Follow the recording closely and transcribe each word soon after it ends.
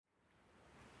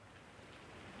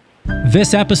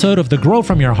This episode of the Grow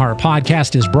From Your Heart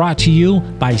podcast is brought to you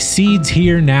by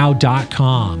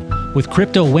SeedsHereNow.com. With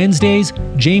Crypto Wednesdays,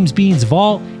 James Bean's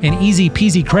Vault, and easy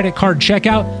peasy credit card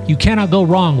checkout, you cannot go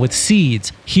wrong with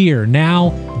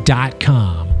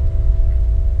SeedsHereNow.com.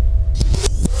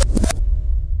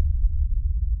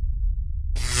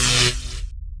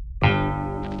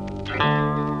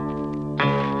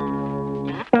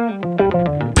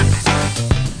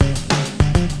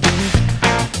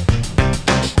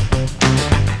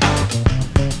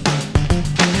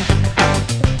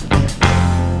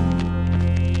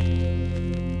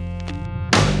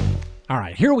 All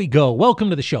right, here we go. Welcome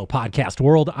to the show, Podcast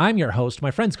World. I'm your host.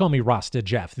 My friends call me Rasta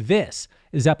Jeff. This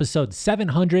is episode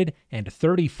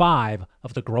 735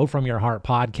 of the Grow From Your Heart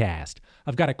podcast.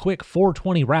 I've got a quick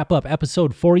 420 wrap-up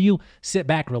episode for you. Sit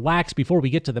back, relax before we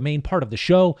get to the main part of the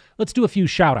show. Let's do a few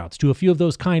shout-outs to a few of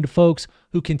those kind of folks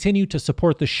who continue to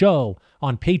support the show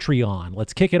on Patreon.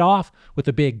 Let's kick it off with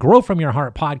a big Grow From Your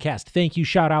Heart podcast thank you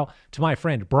shout-out to my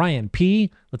friend Brian P.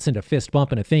 Let's send a fist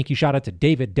bump and a thank you shout-out to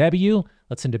David W.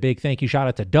 Let's send a big thank you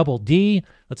shout-out to Double D.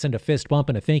 Let's send a fist bump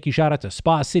and a thank you shout-out to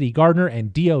Spa City Gardener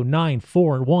and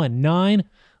Dio9419.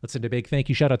 Let's send a big thank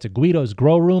you shout out to Guido's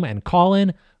Grow Room and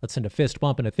Colin. Let's send a fist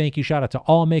bump and a thank you shout out to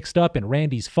All Mixed Up and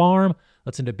Randy's Farm.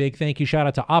 Let's send a big thank you shout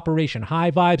out to Operation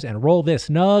High Vibes and Roll This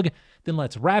Nug. Then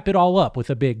let's wrap it all up with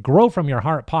a big Grow From Your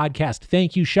Heart podcast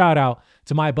thank you shout out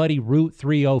to my buddy Root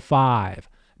 305.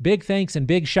 Big thanks and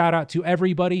big shout out to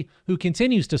everybody who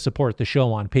continues to support the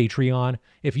show on Patreon.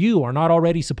 If you are not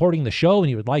already supporting the show and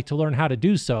you would like to learn how to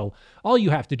do so, all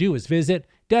you have to do is visit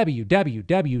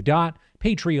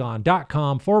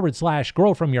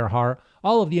www.patreon.com/Grow From Your Heart.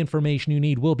 All of the information you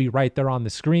need will be right there on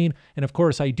the screen. And of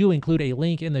course, I do include a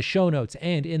link in the show notes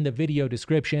and in the video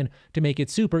description to make it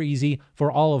super easy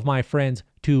for all of my friends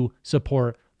to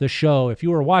support the show. If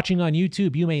you are watching on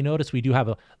YouTube, you may notice we do have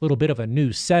a little bit of a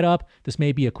new setup. This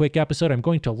may be a quick episode. I'm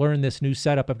going to learn this new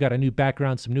setup. I've got a new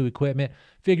background, some new equipment,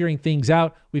 figuring things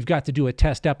out. We've got to do a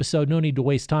test episode. No need to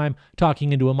waste time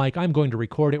talking into a mic. I'm going to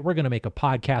record it. We're going to make a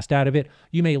podcast out of it.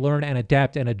 You may learn and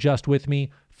adapt and adjust with me.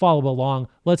 Follow along.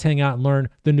 Let's hang out and learn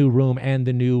the new room and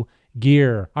the new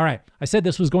gear. All right. I said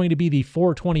this was going to be the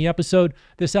 420 episode.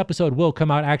 This episode will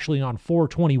come out actually on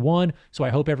 421. So I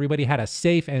hope everybody had a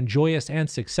safe and joyous and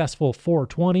successful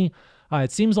 420.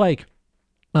 It seems like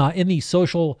in the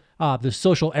social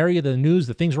area, the news,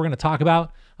 the things we're going to talk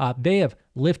about, they have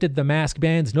lifted the mask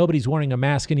bans. Nobody's wearing a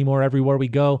mask anymore everywhere we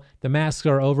go. The masks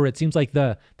are over. It seems like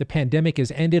the pandemic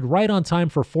has ended right on time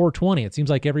for 420. It seems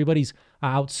like everybody's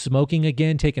out smoking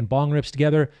again, taking bong rips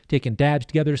together, taking dabs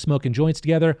together, smoking joints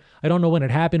together. I don't know when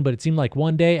it happened, but it seemed like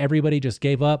one day everybody just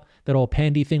gave up. That old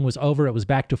pandy thing was over. It was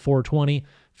back to 420.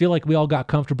 Feel like we all got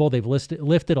comfortable. They've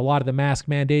lifted a lot of the mask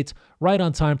mandates right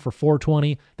on time for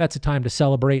 420. That's a time to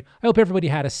celebrate. I hope everybody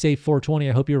had a safe 420.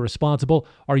 I hope you're responsible.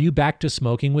 Are you back to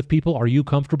smoking with people? Are you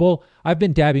comfortable? I've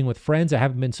been dabbing with friends. I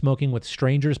haven't been smoking with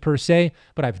strangers per se,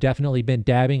 but I've definitely been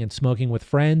dabbing and smoking with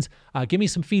friends. Give me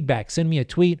some feedback. Send me a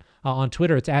tweet on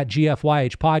Twitter. It's at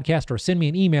GFYH Podcast, or send me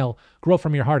an email,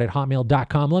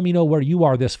 growfromyourheart@hotmail.com. Let me know where you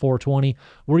are this 420.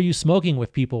 Were you smoking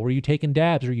with people? Were you taking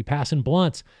dabs? Were you passing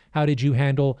blunts? How did you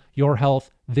handle your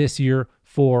health this year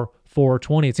for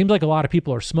 420? It seems like a lot of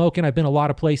people are smoking. I've been a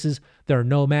lot of places. There are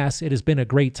no masks. It has been a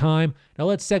great time. Now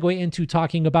let's segue into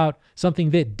talking about something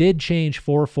that did change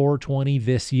for 420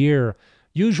 this year.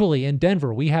 Usually in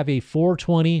Denver, we have a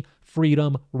 420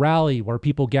 Freedom Rally where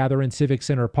people gather in Civic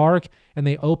Center Park and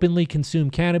they openly consume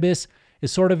cannabis.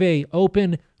 It's sort of a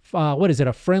open,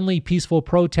 a friendly, peaceful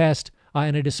protest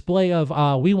and a display of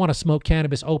we want to smoke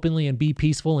cannabis openly and be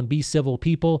peaceful and be civil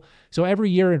people. So every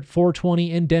year at 420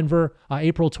 in Denver,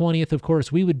 April 20th, of course,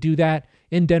 we would do that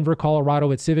in Denver,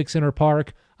 Colorado at Civic Center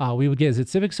Park. Is it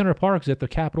Civic Center Park? Is it the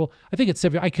Capitol? I think it's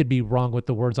Civic. I could be wrong with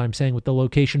the words I'm saying with the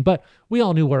location, but we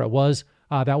all knew where it was.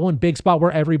 That one big spot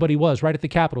where everybody was, right at the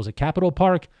Capitol. Is it Capitol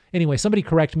Park? Anyway, somebody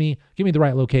correct me. Give me the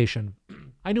right location.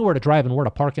 I knew where to drive and where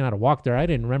to park and how to walk there. I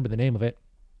didn't remember the name of it.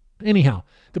 Anyhow,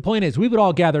 the point is we would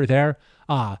all gather there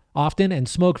often and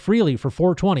smoke freely for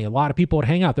 420. A lot of people would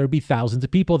hang out. There'd be thousands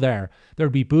of people there.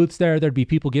 There'd be booths there. There'd be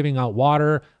people giving out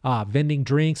water, vending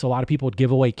drinks. A lot of people would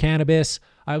give away cannabis.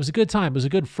 It was a good time. It was a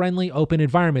good, friendly, open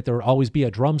environment. There would always be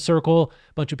a drum circle,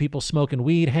 a bunch of people smoking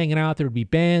weed, hanging out. There would be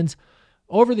bands.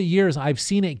 over the years, I've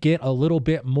seen it get a little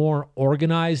bit more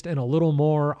organized and a little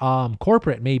more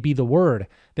corporate, may be the word.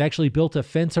 They actually built a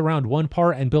fence around one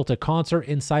part and built a concert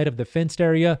inside of the fenced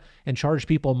area and charged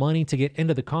people money to get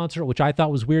into the concert, which I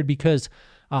thought was weird because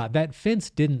that fence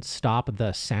didn't stop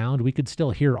the sound. We could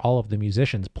still hear all of the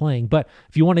musicians playing, but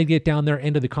if you wanted to get down there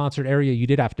into the concert area, you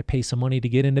did have to pay some money to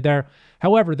get into there.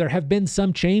 However, there have been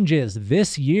some changes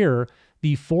this year.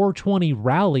 The 420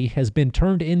 rally has been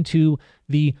turned into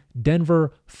the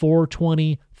Denver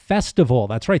 420 Festival.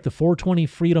 That's right, the 420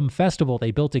 Freedom Festival.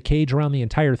 They built a cage around the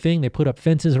entire thing. They put up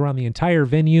fences around the entire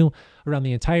venue, around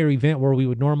the entire event where we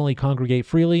would normally congregate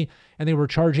freely, and they were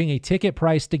charging a ticket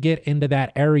price to get into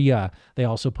that area. They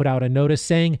also put out a notice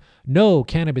saying no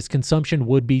cannabis consumption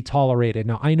would be tolerated.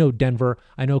 Now, I know Denver,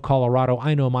 I know Colorado,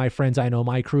 I know my friends, I know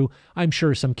my crew. I'm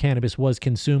sure some cannabis was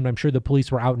consumed. I'm sure the police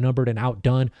were outnumbered and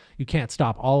outdone. You can't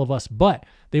stop all of us, but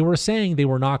they were saying they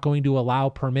were not going to allow,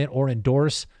 permit, or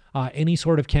endorse any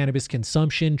sort of cannabis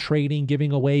consumption, trading,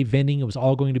 giving away, vending. It was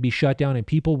all going to be shut down and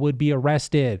people would be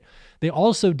arrested. They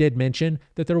also did mention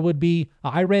that there would be,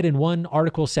 I read in one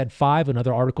article said 5,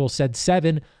 another article said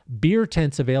 7 beer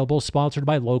tents available sponsored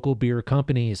by local beer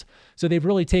companies. So they've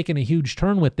really taken a huge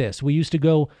turn with this. We used to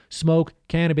go smoke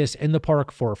cannabis in the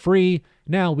park for free.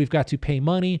 Now we've got to pay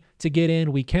money to get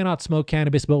in. We cannot smoke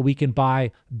cannabis, but we can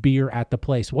buy beer at the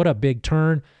place. What a big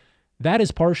turn. That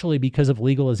is partially because of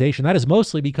legalization. That is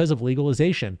mostly because of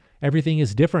legalization. Everything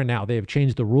is different now. They have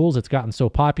changed the rules. It's gotten so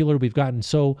popular. We've gotten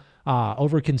so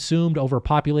overconsumed,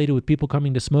 overpopulated with people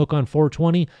coming to smoke on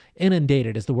 420.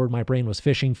 Inundated is the word my brain was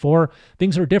fishing for.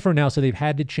 Things are different now, so they've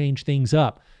had to change things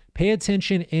up. Pay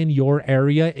attention in your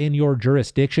area, in your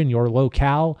jurisdiction, your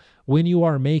locale, when you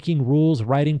are making rules,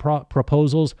 writing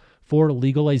proposals for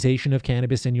legalization of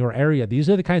cannabis in your area. These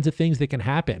are the kinds of things that can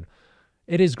happen.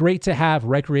 It is great to have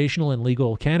recreational and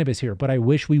legal cannabis here, but I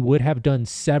wish we would have done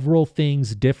several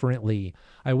things differently.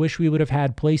 I wish we would have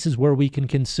had places where we can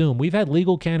consume. We've had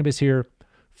legal cannabis here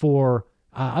for,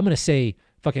 I'm going to say,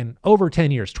 fucking over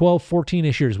 10 years, 12,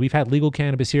 14-ish years. We've had legal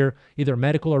cannabis here, either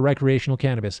medical or recreational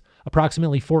cannabis.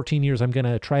 Approximately 14 years, I'm going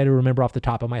to try to remember off the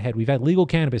top of my head. We've had legal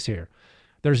cannabis here.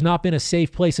 There's not been a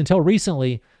safe place until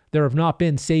recently. There have not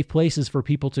been safe places for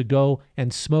people to go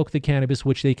and smoke the cannabis,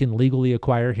 which they can legally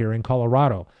acquire here in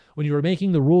Colorado. When you are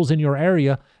making the rules in your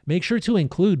area, make sure to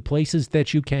include places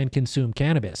that you can consume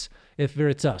cannabis. If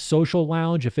it's a social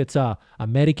lounge, if it's a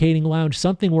medicating lounge,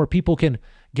 something where people can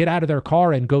get out of their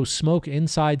car and go smoke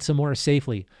inside somewhere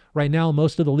safely. Right now,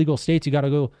 most of the legal states, you got to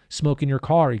go smoke in your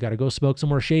car. You got to go smoke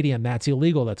somewhere shady, and that's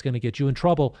illegal. That's going to get you in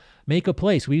trouble. Make a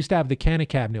place. We used to have the Canna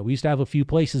Cabinet. We used to have a few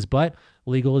places, but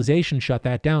legalization shut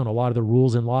that down. A lot of the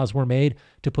rules and laws were made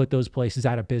to put those places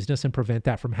out of business and prevent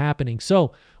that from happening.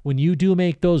 So when you do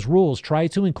make those rules, try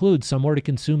to include somewhere to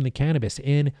consume the cannabis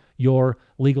in your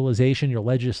legalization, your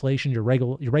legislation, your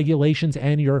regulations,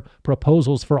 and your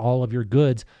proposals for all of your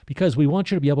goods, because we want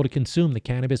you to be able to consume the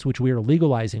cannabis, which we are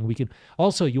legalizing. We can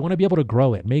also, you want to be able to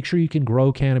grow it. Make sure you can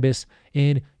grow cannabis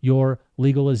in your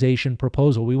legalization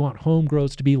proposal. We want home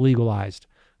grows to be legalized.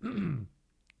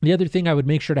 The other thing I would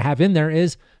make sure to have in there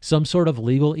is some sort of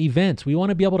legal events. We want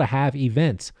to be able to have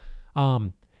events. I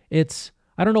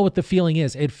don't know what the feeling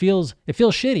is. It feels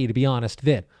shitty, to be honest,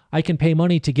 that I can pay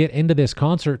money to get into this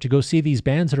concert, to go see these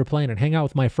bands that are playing and hang out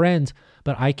with my friends,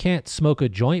 but I can't smoke a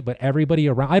joint, but everybody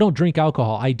around, I don't drink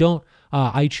alcohol.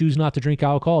 I choose not to drink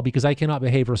alcohol because I cannot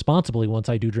behave responsibly once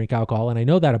I do drink alcohol. And I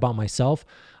know that about myself.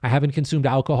 I haven't consumed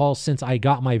alcohol since I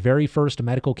got my very first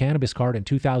medical cannabis card in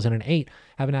 2008.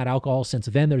 Haven't had alcohol since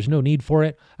then. There's no need for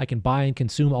it. I can buy and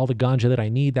consume all the ganja that I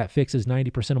need. That fixes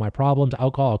 90% of my problems.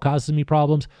 Alcohol causes me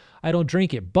problems. I don't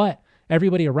drink it, but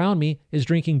everybody around me is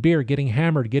drinking beer, getting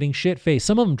hammered, getting shit-faced.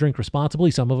 Some of them drink responsibly.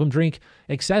 Some of them drink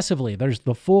excessively. There's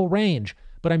the full range.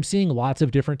 But I'm seeing lots of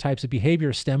different types of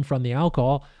behavior stem from the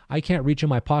alcohol. I can't reach in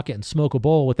my pocket and smoke a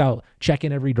bowl without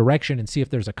checking every direction and see if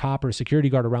there's a cop or a security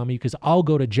guard around me, because I'll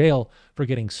go to jail for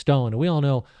getting stoned. And we all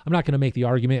know I'm not going to make the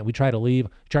argument. We try to leave,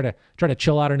 try to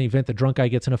chill out at an event. The drunk guy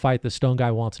gets in a fight. The stoned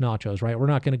guy wants nachos, right? We're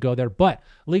not going to go there. But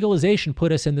legalization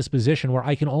put us in this position where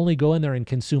I can only go in there and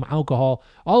consume alcohol,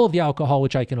 all of the alcohol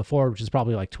which I can afford, which is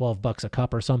probably like $12 a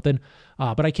cup or something.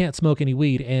 But I can't smoke any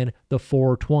weed in the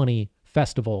 420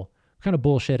 festival. What kind of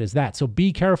bullshit is that? So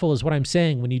be careful is what I'm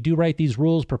saying. When you do write these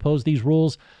rules, propose these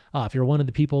rules, if you're one of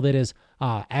the people that is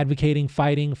advocating,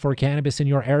 fighting for cannabis in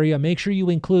your area, make sure you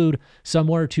include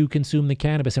somewhere to consume the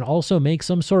cannabis, and also make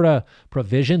some sort of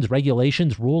provisions,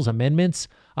 regulations, rules, amendments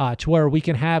to where we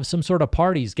can have some sort of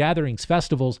parties, gatherings,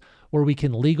 festivals where we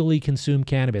can legally consume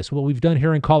cannabis. What we've done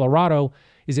here in Colorado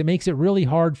is it makes it really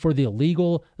hard for the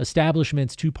illegal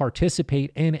establishments to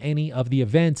participate in any of the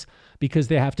events because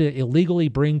they have to illegally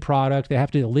bring product. They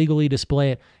have to illegally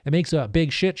display it. It makes a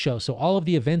big shit show. So all of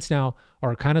the events now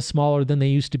are kind of smaller than they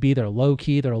used to be. They're low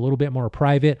key. They're a little bit more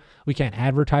private. We can't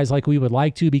advertise like we would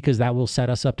like to because that will set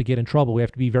us up to get in trouble. We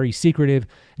have to be very secretive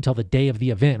until the day of the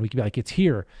event. We can be like, it's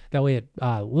here. That way it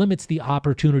limits the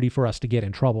opportunity for us to get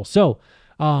in trouble. So,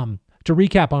 to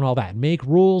recap on all that, make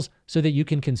rules so that you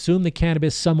can consume the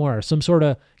cannabis somewhere, some sort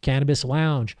of cannabis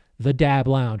lounge, the dab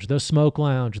lounge, the smoke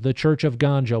lounge, the Church of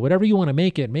Ganja, whatever you want to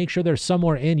make it. Make sure there's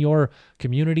somewhere in your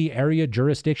community, area,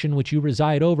 jurisdiction which you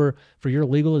reside over for your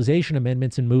legalization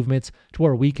amendments and movements to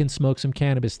where we can smoke some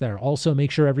cannabis there. Also,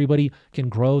 make sure everybody can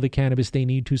grow the cannabis they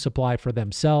need to supply for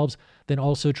themselves. Then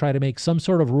also try to make some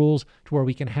sort of rules to where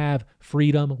we can have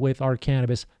freedom with our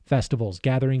cannabis festivals,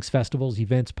 gatherings, festivals,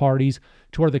 events, parties,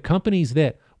 to where the companies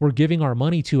that we're giving our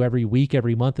money to every week,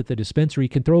 every month at the dispensary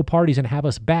can throw parties and have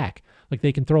us back. Like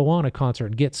they can throw on a concert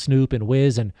and get Snoop and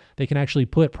Wiz, and they can actually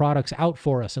put products out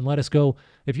for us and let us go.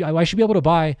 I should be able to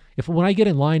buy, when I get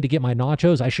in line to get my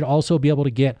nachos, I should also be able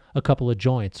to get a couple of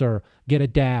joints or get a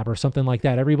dab or something like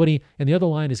that. Everybody in the other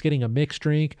line is getting a mixed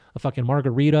drink, a fucking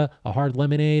margarita, a hard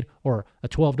lemonade, or a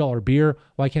 $12 beer.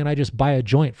 Why can't I just buy a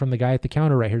joint from the guy at the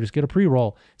counter right here? Just get a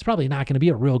pre-roll. It's probably not going to be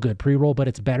a real good pre-roll, but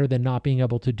it's better than not being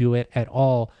able to do it at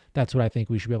all. That's what I think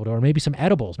we should be able to. Or maybe some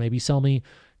edibles. Maybe sell me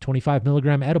 25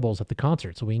 milligram edibles at the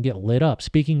concert so we can get lit up.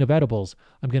 Speaking of edibles,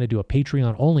 I'm going to do a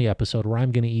Patreon only episode where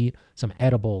I'm going to eat some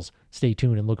edibles. Stay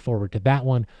tuned and look forward to that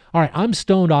one. All right, I'm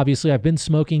stoned, obviously. I've been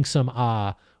smoking some,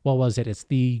 what was it? It's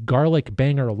the Garlic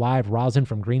Banger Live Rosin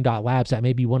from Green Dot Labs. That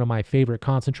may be one of my favorite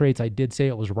concentrates. I did say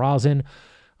it was rosin.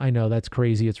 I know, that's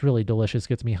crazy. It's really delicious.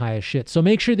 Gets me high as shit. So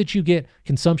make sure that you get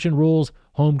consumption rules,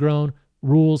 homegrown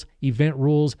rules, event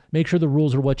rules. Make sure the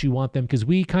rules are what you want them, because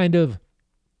we kind of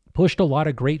pushed a lot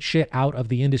of great shit out of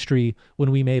the industry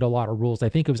when we made a lot of rules. I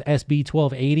think it was SB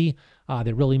 1280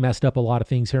 that really messed up a lot of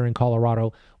things here in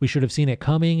Colorado. We should have seen it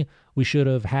coming. We should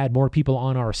have had more people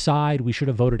on our side. We should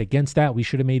have voted against that. We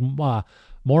should have made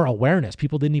more awareness.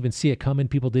 People didn't even see it coming.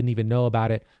 People didn't even know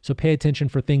about it. So pay attention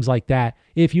for things like that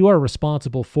if you are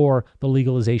responsible for the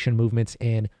legalization movements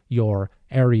in your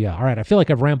area. All right, I feel like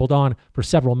I've rambled on for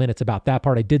several minutes about that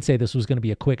part. I did say this was going to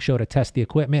be a quick show to test the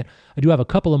equipment. I do have a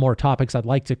couple of more topics I'd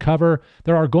like to cover.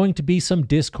 There are going to be some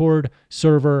Discord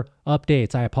server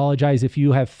updates. I apologize if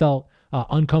you have felt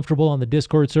uncomfortable on the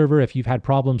Discord server, if you've had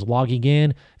problems logging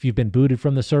in, if you've been booted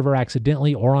from the server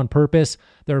accidentally or on purpose.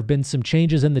 There have been some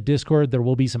changes in the Discord. There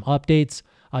will be some updates.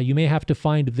 You may have to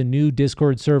find the new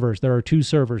Discord servers. There are two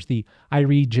servers, the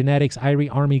Irie Genetics,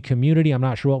 Irie Army Community. I'm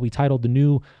not sure what we titled the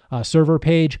new server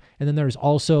page. And then there's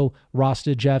also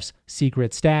Rasta Jeff's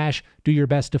Secret Stash. Do your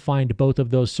best to find both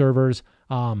of those servers.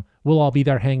 We'll all be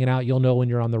there hanging out. You'll know when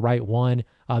you're on the right one.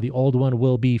 The old one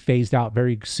will be phased out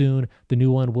very soon. The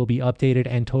new one will be updated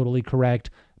and totally correct,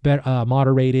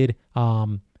 moderated,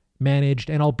 managed,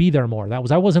 and I'll be there more.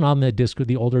 I wasn't on the Discord,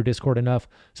 the older Discord enough.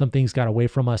 Some things got away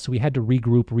from us, so we had to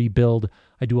regroup, rebuild.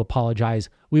 I do apologize.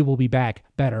 We will be back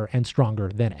better and stronger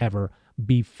than ever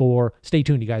before. Stay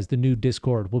tuned, you guys. The new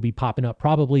Discord will be popping up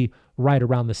probably right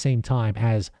around the same time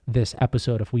as this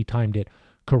episode if we timed it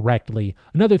correctly.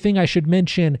 Another thing I should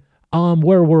mention,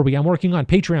 where were we? I'm working on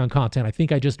Patreon content. I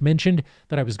think I just mentioned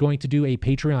that I was going to do a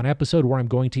Patreon episode where I'm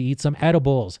going to eat some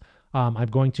edibles. I'm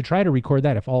going to try to record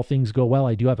that if all things go well.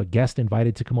 I do have a guest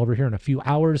invited to come over here in a few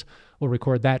hours. We'll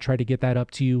record that, try to get that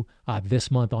up to you this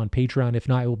month on Patreon. If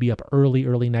not, it will be up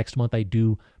early next month. I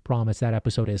do promise that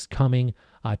episode is coming.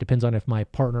 It depends on if my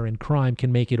partner in crime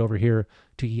can make it over here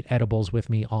to eat edibles with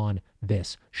me on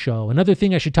this show. Another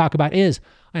thing I should talk about is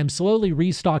I am slowly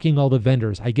restocking all the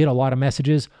vendors. I get a lot of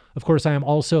messages. Of course, I am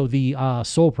also the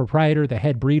sole proprietor, the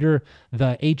head breeder,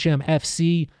 the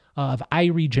HMFC of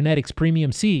Irie Genetics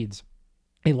Premium Seeds.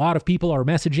 A lot of people are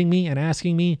messaging me and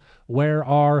asking me, where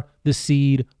are the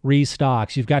seed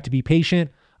restocks? You've got to be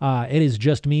patient. It is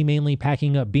just me mainly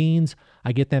packing up beans.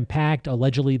 I get them packed.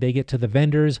 Allegedly, they get to the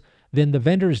vendors. Then the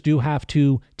vendors do have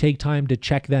to take time to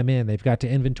check them in. They've got to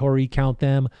inventory count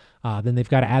them. Then they've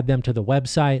got to add them to the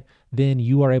website. Then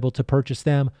you are able to purchase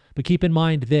them. But keep in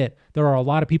mind that there are a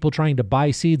lot of people trying to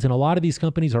buy seeds, and a lot of these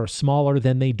companies are smaller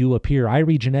than they do appear.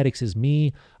 Irie Genetics is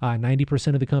me.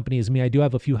 90% of the company is me. I do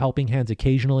have a few helping hands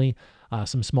occasionally,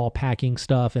 some small packing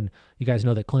stuff, and you guys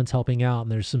know that Clint's helping out,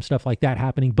 and there's some stuff like that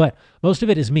happening. But most of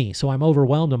it is me. So I'm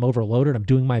overwhelmed. I'm overloaded. I'm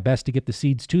doing my best to get the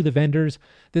seeds to the vendors.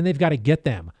 Then they've got to get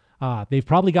them. They've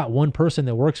probably got one person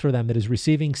that works for them that is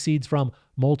receiving seeds from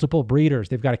multiple breeders.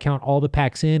 They've got to count all the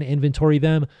packs in, inventory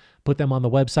them, put them on the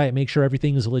website, make sure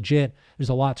everything is legit. There's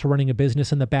a lot to running a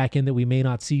business in the back end that we may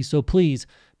not see. So please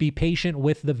be patient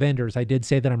with the vendors. I did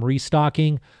say that I'm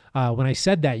restocking. When I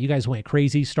said that, you guys went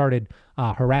crazy, started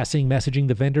harassing, messaging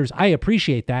the vendors. I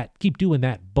appreciate that. Keep doing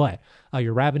that. But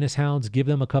your Ravenous Hounds, give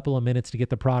them a couple of minutes to get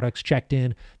the products checked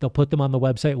in. They'll put them on the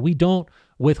website. We don't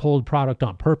withhold product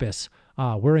on purpose.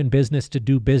 We're in business to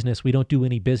do business. We don't do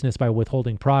any business by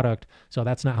withholding product. So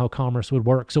that's not how commerce would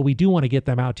work. So we do want to get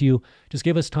them out to you. Just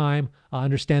give us time.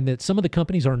 Understand that some of the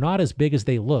companies are not as big as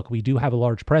they look. We do have a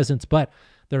large presence, but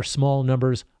there are small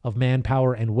numbers of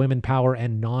manpower and women power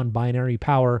and non-binary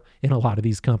power in a lot of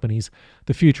these companies.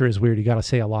 The future is weird. You got to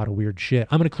say a lot of weird shit.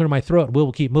 I'm going to clear my throat.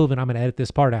 We'll keep moving. I'm going to edit this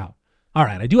part out. All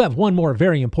right, I do have one more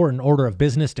very important order of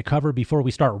business to cover before we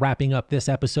start wrapping up this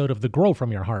episode of the Grow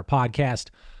From Your Heart podcast.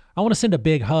 I want to send a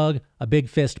big hug, a big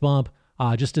fist bump,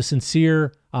 just a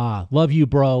sincere love you,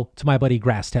 bro, to my buddy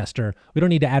Grass Tester. We don't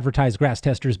need to advertise Grass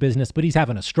Tester's business, but he's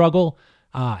having a struggle,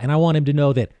 and I want him to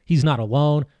know that he's not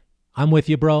alone. I'm with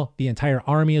you, bro. The entire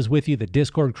army is with you. The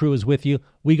Discord crew is with you.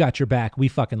 We got your back. We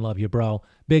fucking love you, bro.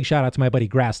 Big shout out to my buddy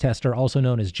Grass Tester, also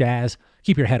known as Jazz.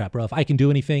 Keep your head up, bro. If I can do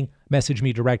anything, message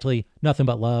me directly. Nothing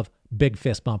but love. Big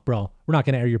fist bump, bro. We're not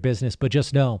going to air your business, but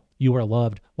just know you are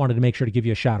loved. Wanted to make sure to give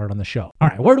you a shout out on the show. All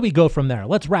right, where do we go from there?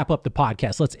 Let's wrap up the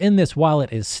podcast. Let's end this while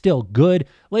it is still good.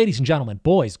 Ladies and gentlemen,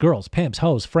 boys, girls, pimps,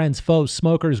 hoes, friends, foes,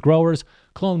 smokers, growers,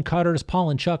 clone cutters,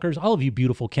 pollen chuckers, all of you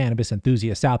beautiful cannabis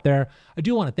enthusiasts out there. I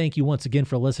do want to thank you once again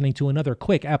for listening to another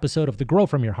quick episode of the Grow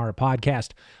From Your Heart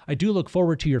podcast. I do look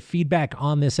forward to your feedback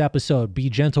on this episode. Be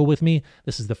gentle with me.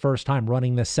 This is the first time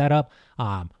running this setup.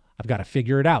 I've got to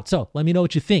figure it out. So let me know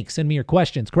what you think. Send me your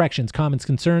questions, corrections, comments,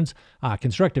 concerns,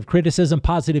 constructive criticism,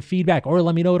 positive feedback, or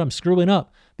let me know what I'm screwing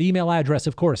up. The email address,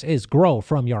 of course, is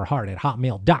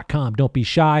growfromyourheart@hotmail.com. Don't be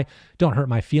shy. Don't hurt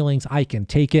my feelings. I can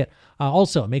take it.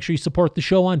 Also, make sure you support the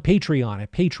show on Patreon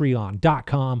at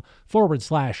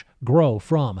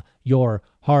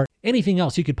patreon.com/growfromyourheart. Anything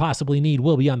else you could possibly need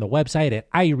will be on the website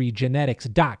at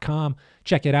iriegenetics.com.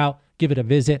 Check it out. Give it a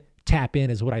visit. Tap in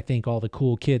is what I think all the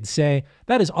cool kids say.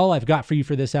 That is all I've got for you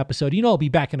for this episode. You know I'll be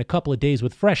back in a couple of days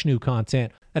with fresh new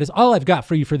content. That is all I've got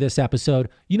for you for this episode.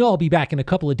 You know I'll be back in a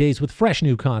couple of days with fresh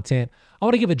new content. I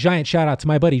want to give a giant shout out to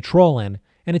my buddy Trollin.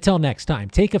 And until next time,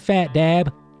 take a fat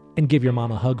dab and give your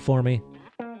mom a hug for me.